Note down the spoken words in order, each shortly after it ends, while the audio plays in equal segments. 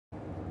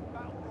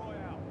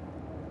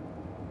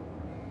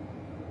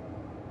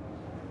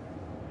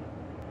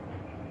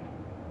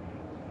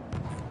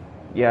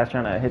You guys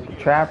trying to hit the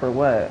trap or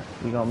what?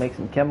 We gonna make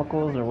some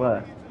chemicals or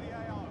what?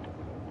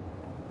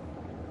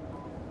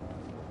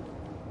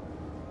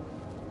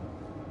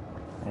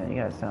 Man,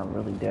 you guys sound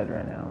really dead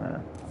right now,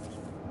 man.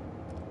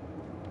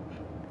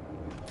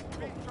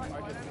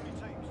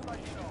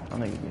 I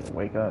think you need to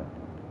wake up.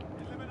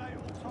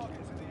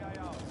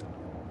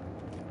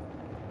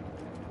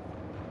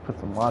 Put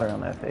some water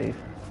on that face.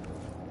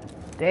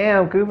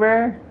 Damn,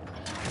 Cooper!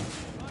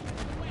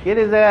 Get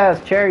his ass,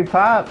 Cherry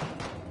Pop!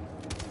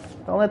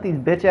 Don't let these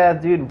bitch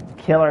ass dude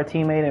kill our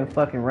teammate and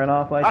fucking run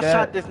off like that. I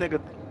shot this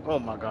nigga. Oh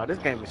my god, this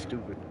game is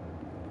stupid.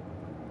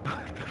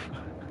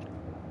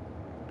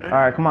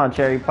 Alright, come on,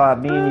 Cherry Pop.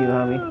 Me and you,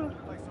 homie.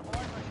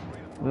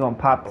 We gonna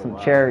pop some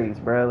cherries,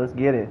 bro. Let's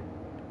get it.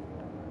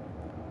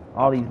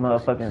 All these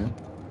motherfucking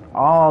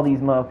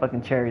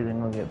cherries are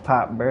gonna get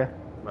popped, bro.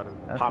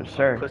 That's pop for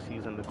sure.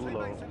 Pussies in the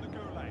gulag.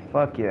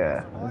 Fuck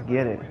yeah, let's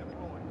get it.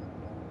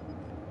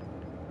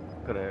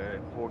 Could have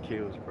 4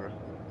 kills, bro.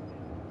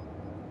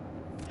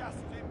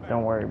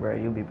 Don't worry, bro.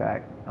 You'll be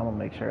back. I'm gonna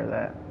make sure of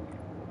that.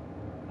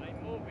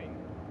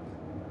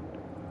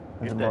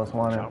 Who's the most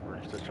wanted?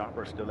 The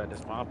chopper still at the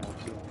spawn point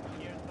too.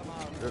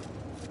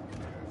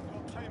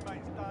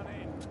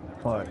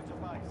 Fuck.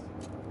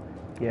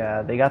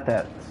 Yeah, they got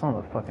that. It's on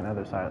the fucking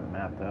other side of the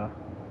map, though.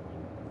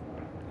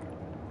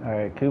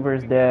 Alright,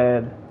 Cooper's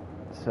dead.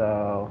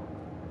 So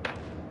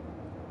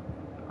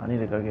I need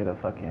to go get a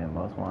fucking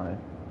most wanted.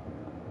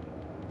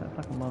 Is that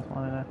fucking most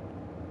wanted at?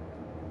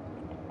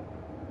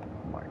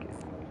 Mark it.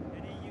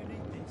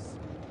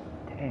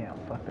 Damn,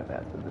 fuck that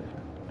ass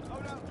position.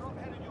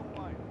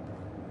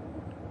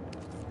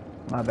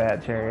 My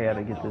bad, Cherry. I had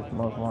to get this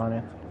most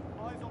wanted.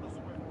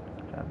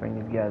 Try to bring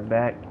these guys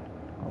back.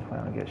 Hopefully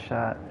I don't get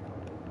shot.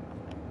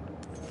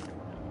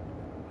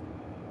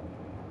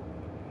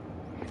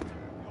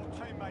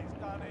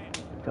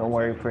 Don't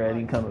worry, Fred.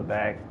 You coming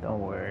back. Don't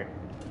worry.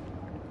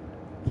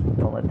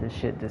 Don't let this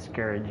shit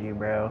discourage you,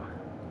 bro.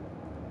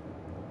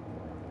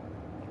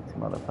 These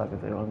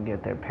motherfuckers, they don't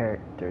get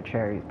their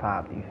cherries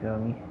popped. You feel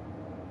me?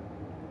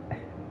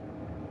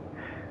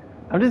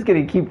 I'm just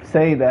gonna keep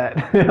saying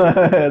that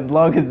as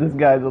long as this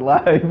guy's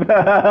alive.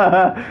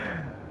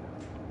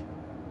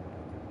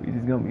 We're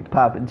just gonna be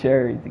popping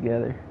cherries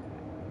together.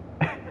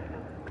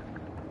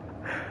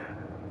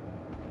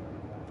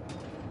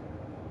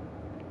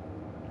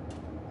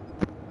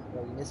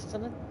 Bro, you missing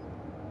something?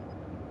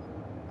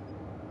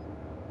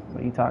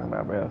 What are you talking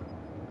about, bro?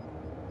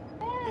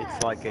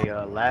 It's like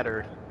a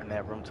ladder in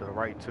that room to the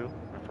right too,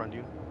 in front of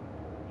you.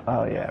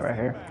 Oh yeah, right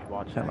here.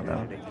 Watch Some of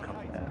them. they can come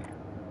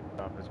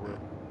up as well.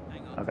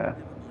 Okay. I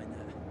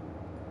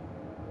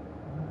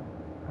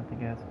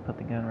think I have to put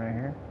the gun right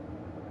here.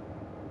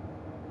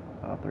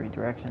 All 3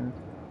 directions.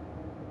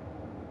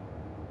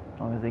 As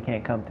long as they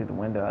can't come through the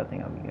window, I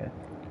think I'll be good.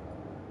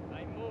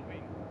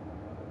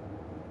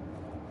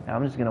 Now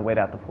I'm just gonna wait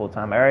out the full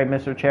time. Alright,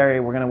 Mr. Cherry,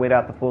 we're gonna wait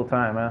out the full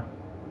time, huh?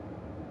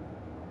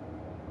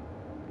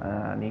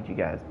 I need you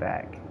guys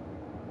back.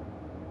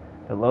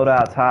 The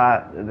loadout's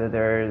hot.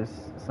 There's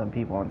some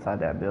people inside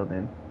that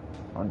building.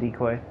 On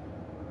decoy.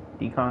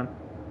 Decon.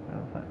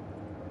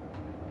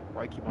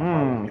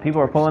 People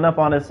are pulling up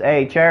on us.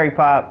 Hey, Cherry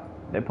Pop.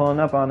 They're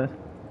pulling up on us.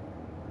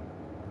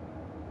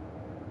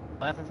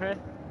 Laughing, Fred?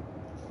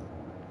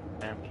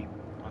 And keep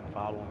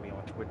unfollowing me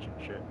on Twitch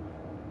and shit.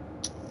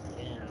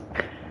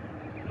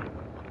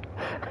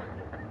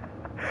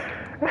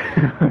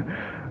 Damn.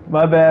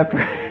 My bad,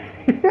 Fred.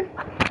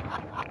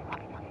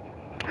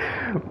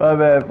 My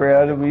bad, Fred.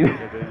 I didn't mean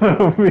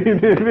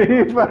to be.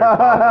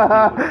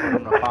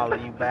 I'm gonna follow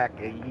you back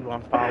and you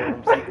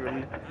unfollow them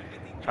secretly.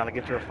 Trying to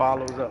get your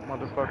follows up,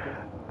 motherfucker.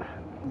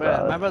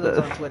 Bro, my brother's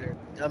on Twitter.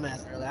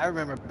 Dumbass early. I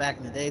remember back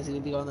in the days he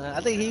would be on that.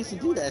 I think he used to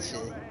do that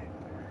shit.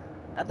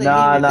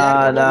 Nah.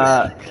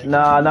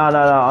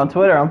 On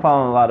Twitter, I'm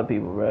following a lot of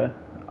people, bro.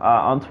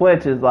 On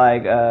Twitch, is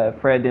like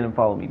Fred didn't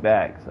follow me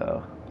back,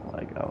 so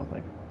like I was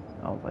like,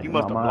 you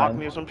must have blocked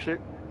me or some shit.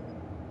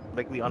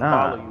 Make me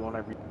unfollow you on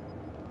every.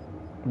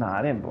 Nah,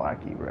 I didn't block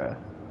you, bro.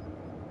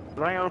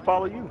 But I ain't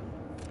unfollow you.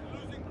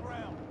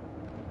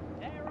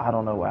 I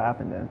don't know what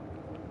happened then.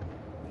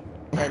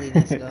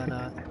 Pettiness going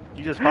on.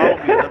 You just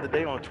followed me the other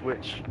day on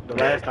Twitch. The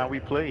last time we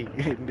played.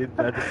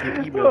 I just see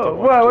an email.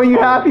 What? Were you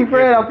happy,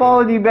 Fred? I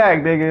followed you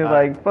back, nigga.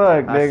 Like,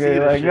 fuck,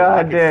 nigga. Like,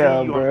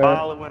 goddamn, bro. You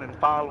following and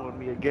following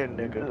me again,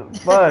 nigga.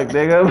 Fuck,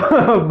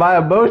 nigga. My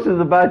emotions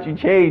about you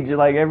change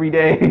like every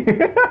day.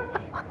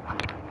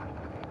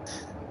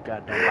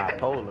 Goddamn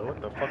bipolar.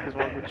 What the fuck is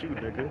wrong with you,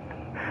 nigga?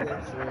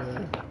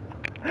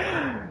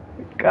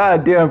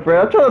 Goddamn,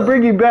 Fred. I'm trying to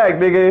bring you back,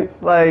 nigga.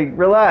 Like,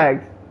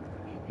 relax.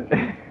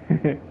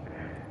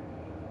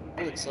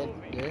 So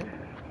good.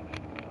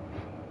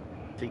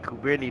 See,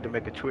 Kulbir need to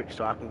make a Twitch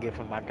so I can give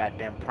him my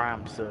goddamn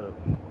Prime sub.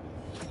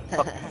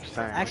 Fuck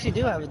I actually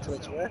do have a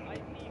Twitch, bro.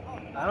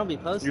 I don't be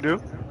posting. You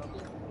do?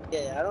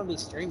 Yeah, I don't be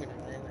streaming it,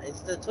 man.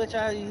 It's the Twitch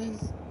I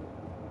use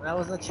when I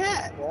was in the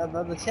chat, bro. I'm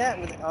on the chat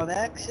with on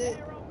that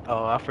shit.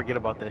 Oh, I forget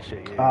about that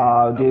shit, yeah.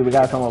 Oh, dude, we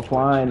got someone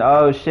flying.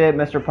 Oh, shit,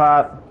 Mr.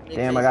 Pop.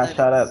 Damn, I got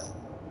shot up.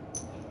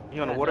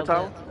 You on the water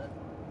tower?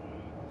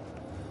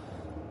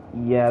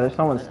 Yeah, there's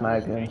someone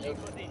sniping.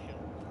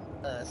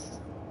 Us.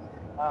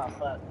 Oh,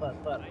 fuck.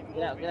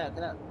 Get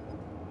out.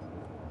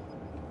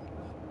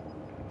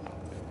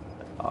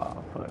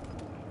 Oh, fuck.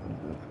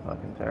 This is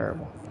fucking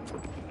terrible.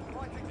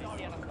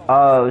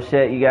 Oh,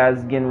 shit, you guys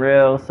is getting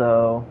real,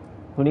 so...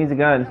 Who needs a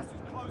gun?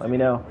 Let me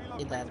know.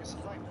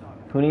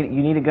 You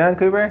need a gun,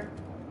 Cooper?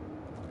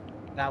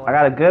 I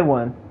got a good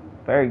one.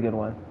 Very good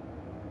one.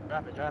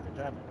 Drop it.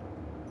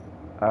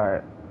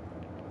 Alright.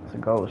 It's a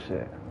gold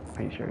shit.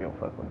 Pretty sure you'll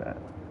fuck with that.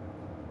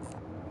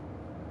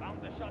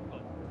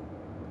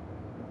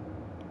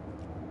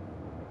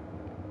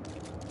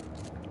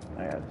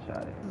 I got a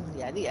shot it.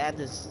 Yeah, I need to add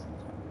this.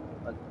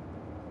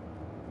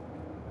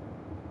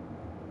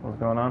 What's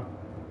going on?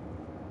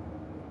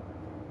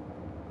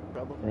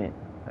 Trouble.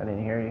 I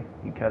didn't hear you.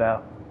 You cut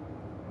out.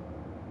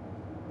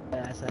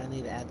 Yeah, I said I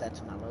need to add that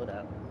to my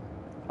loadout.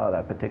 Oh,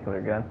 that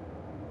particular gun.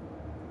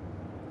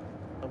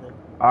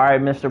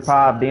 Alright, Mr.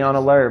 Pop, be on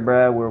alert,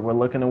 bruh. We're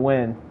looking to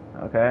win.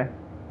 Okay?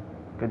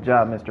 Good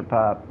job, Mr.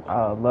 Pop.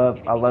 I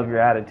love your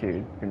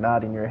attitude. You're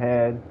nodding your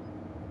head.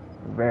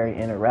 You're very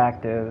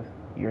interactive.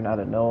 You're not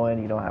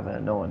annoying. You don't have an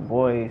annoying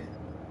voice.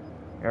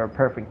 You're a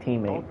perfect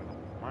teammate.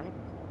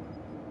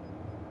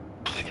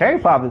 Cherry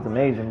Pop is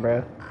amazing,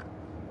 bruh.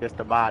 Just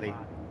the body.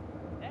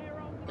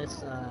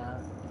 It's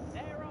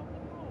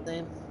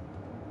name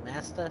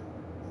Master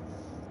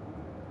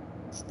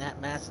Snap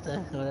Master,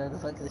 whatever the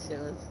fuck this shit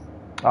was.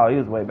 Oh, he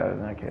was way better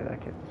than that kid.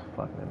 That kid was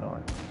fucking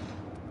annoying.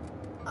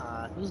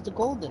 Who's the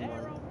golden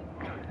one?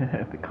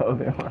 The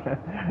golden one.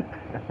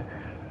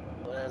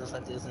 Whatever the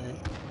fuck his name.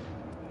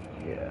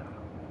 Yeah.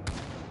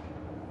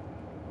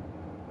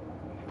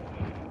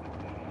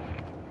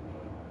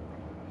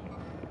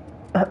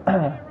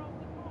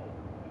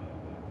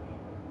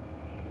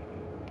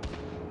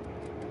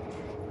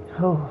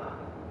 Oh.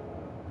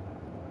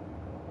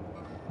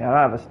 Yeah, I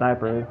don't have a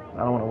sniper. I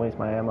don't want to waste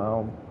my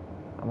ammo.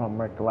 I'm gonna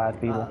wreck the last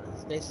people.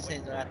 Space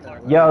saying they're at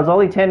the Yo, it's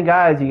only 10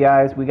 guys, you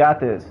guys. We got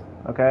this,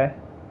 okay?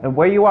 And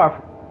where you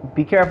are,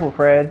 be careful,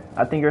 Fred.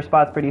 I think your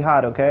spot's pretty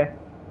hot, okay?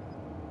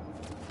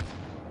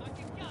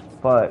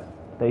 But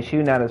they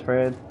shooting at us,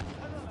 Fred.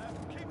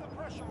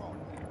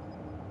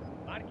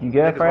 You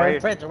good, Fred?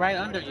 Fred, they're right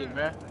under you,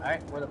 bro.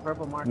 Alright, where the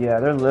purple mark. Yeah,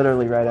 they're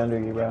literally right under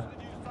you, bro.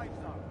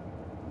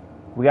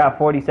 We got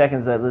 40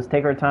 seconds left. Let's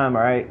take our time,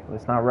 alright?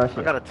 Let's not rush it.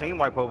 I got a team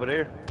wipe over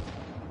there.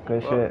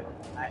 Good shit.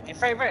 Alright, hey,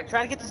 Fred,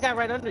 try to get this guy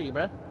right under you,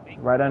 bro.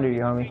 Right under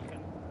you, homie.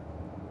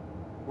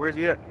 Where's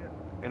he at?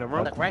 In the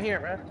room? Look, right here,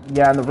 bro.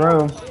 Yeah, in the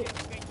room.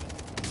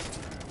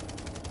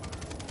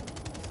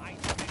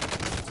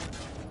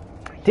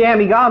 Damn,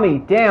 he got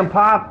me. Damn,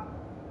 Pop.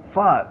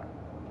 Fuck.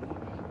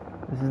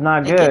 This is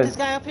not Hey, good. get this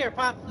guy up here,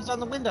 Pop. He's on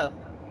the window.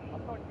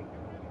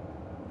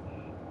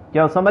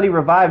 Yo, somebody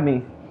revive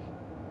me.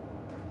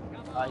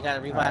 Oh, you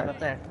gotta revive up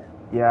there.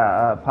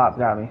 Yeah, Pop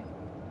got me.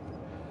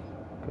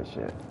 Good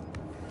shit.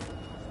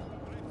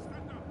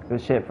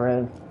 Good shit,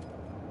 Fred.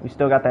 We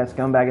still got that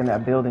scumbag in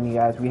that building, you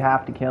guys. We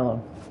have to kill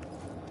him.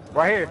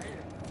 Right here.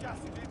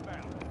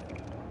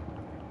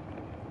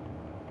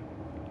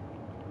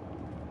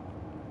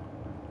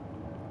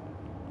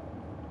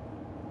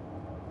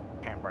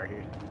 Camp right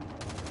here.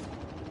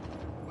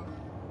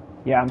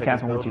 Yeah, I'm Take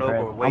camping this with you, building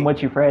Fred. over. I'm Wait.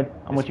 with you, Fred.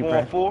 I'm with you, It's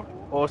Fred. 4-4?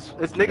 Or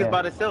it's niggas Yeah.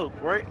 by themselves,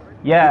 right?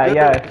 Yeah, We good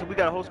yeah. though, 'cause we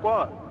got a whole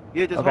squad.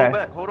 Yeah, just Okay. hold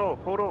back. Hold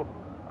on.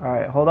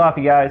 Alright, hold off,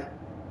 you guys.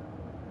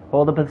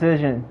 Hold the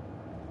position.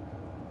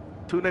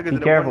 2 niggas Be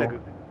and careful. 1 nigga.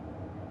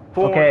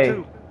 4 Okay. on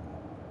 2.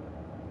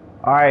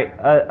 Alright,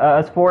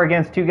 us 4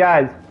 against 2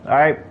 guys.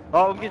 Alright.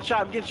 Oh, I'm getting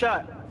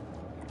shot.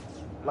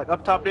 Like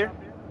up top there.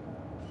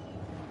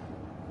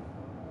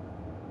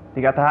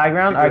 You got the high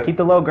ground? You Alright, good. keep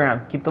the low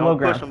ground. Keep the low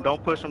ground.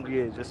 Don't push them.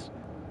 Yeah, just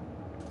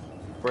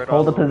spread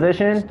Hold all the over.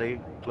 position. Stay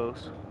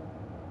close.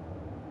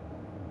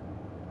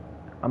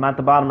 I'm at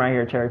the bottom right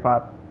here, Cherry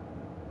Pop.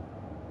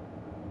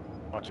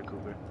 Watch it,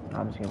 Cooper.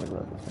 I'm just gonna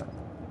reload this gun.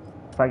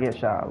 If I get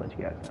shot, I'll let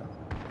you guys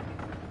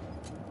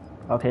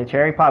know. Okay,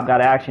 Cherry Pop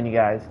got action, you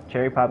guys.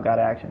 Cherry Pop got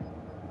action.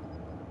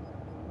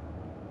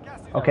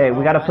 Okay,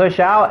 we gotta push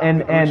out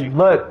and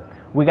look,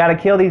 we gotta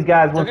kill these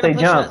guys once they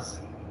jump.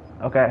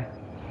 Okay.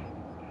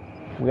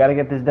 We gotta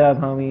get this dub,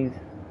 homies.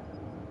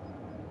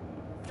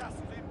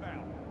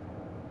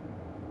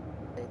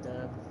 Hey,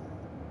 dub.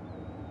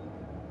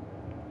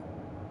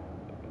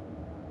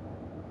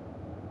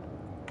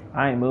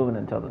 I ain't moving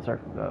until the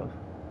circle goes.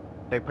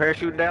 They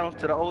parachute down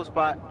to the old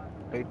spot.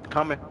 They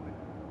coming.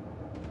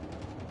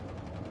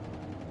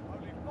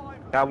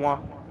 Got one.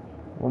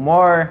 One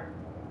more.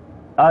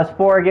 Us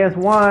 4 against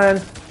 1.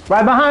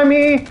 Right behind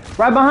me!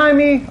 Right behind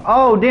me!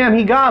 Oh, damn,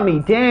 he got me.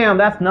 Damn,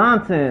 that's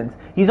nonsense.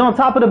 He's on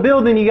top of the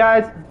building, you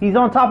guys. He's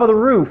on top of the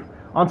roof.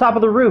 On top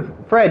of the roof.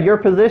 Fred, your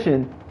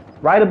position.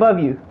 Right above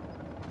you.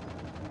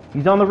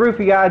 He's on the roof,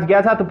 you guys. You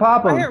guys have to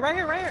pop him. Right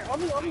here. On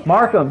me.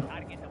 Mark him.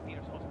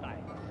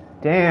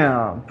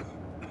 Damn.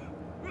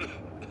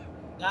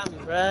 Got me,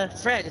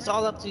 bruh. Fred, it's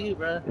all up to you,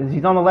 bruh.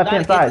 He's on the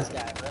left-hand side. Get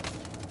this guy,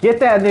 bruh. Get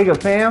that nigga,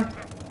 fam.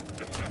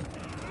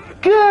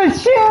 Good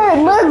shit.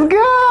 Let's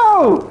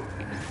go.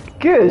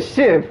 Good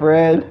shit,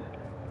 Fred.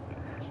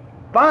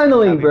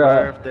 Finally, Happy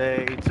bro.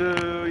 birthday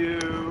to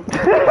you.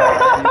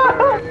 Happy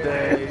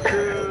birthday to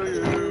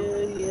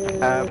you.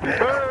 Happy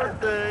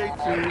birthday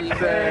Happy to birthday,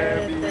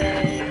 Sammy.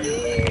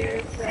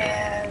 dear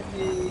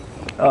Sammy.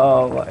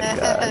 Oh my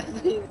god.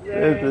 Happy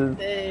This is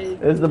birthday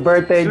this is the to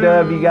birthday you.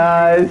 dub, you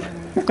guys.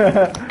 Good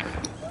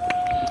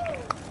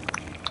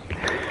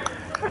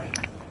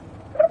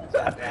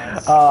job,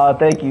 guys. Oh,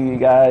 thank you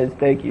guys.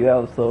 Thank you.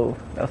 That's so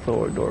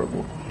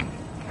adorable.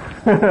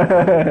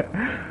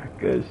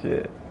 Good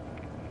shit.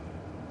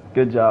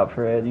 Good job,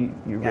 Fred. You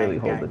really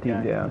hold the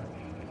team down.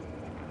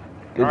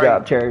 Good All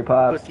job, right, Cherry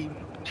Pop. Pussy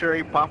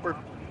cherry popper.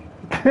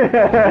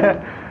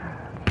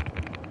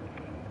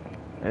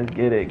 Let's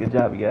get it. Good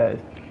job, you guys.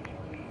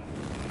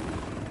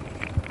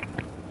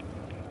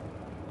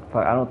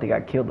 Fuck, I don't think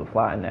I killed the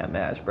fly in that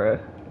match, bro. I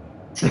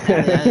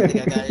didn't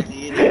think I got it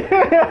either.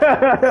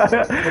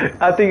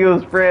 I think it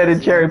was Fred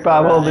and Cherry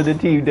Pop holding the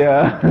team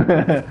down.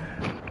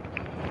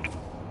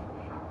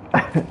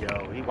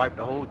 Yo, he wiped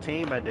the whole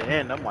team at the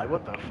end. I'm like,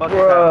 what the fuck?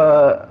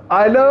 Bruh,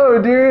 I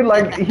know, dude.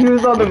 Like, he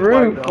was on the He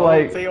roof. wiped the whole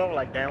Like, team. I'm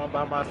like, damn, I'm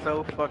by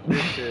myself. Fuck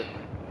this shit.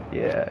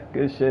 yeah,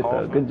 good shit, though.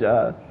 Awesome. Good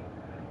job.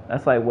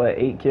 That's like, what,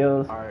 8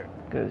 kills? All right.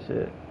 Good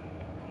shit.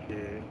 Yeah.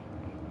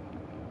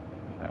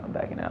 Alright, I'm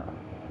backing out.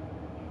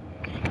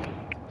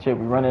 Should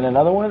we running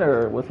another one,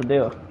 or what's the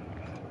deal?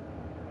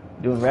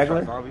 Doing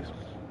regular? Zombies.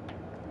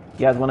 You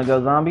guys want to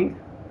go zombies?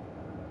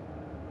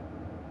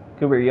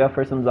 Cooper, you up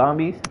for some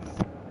zombies?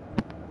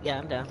 Yeah,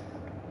 I'm down.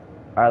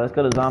 Alright, let's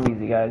go to zombies,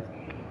 you guys.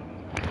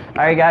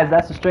 Alright, guys,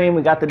 that's the stream.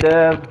 We got the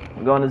dub.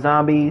 We're going to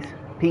zombies.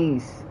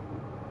 Peace.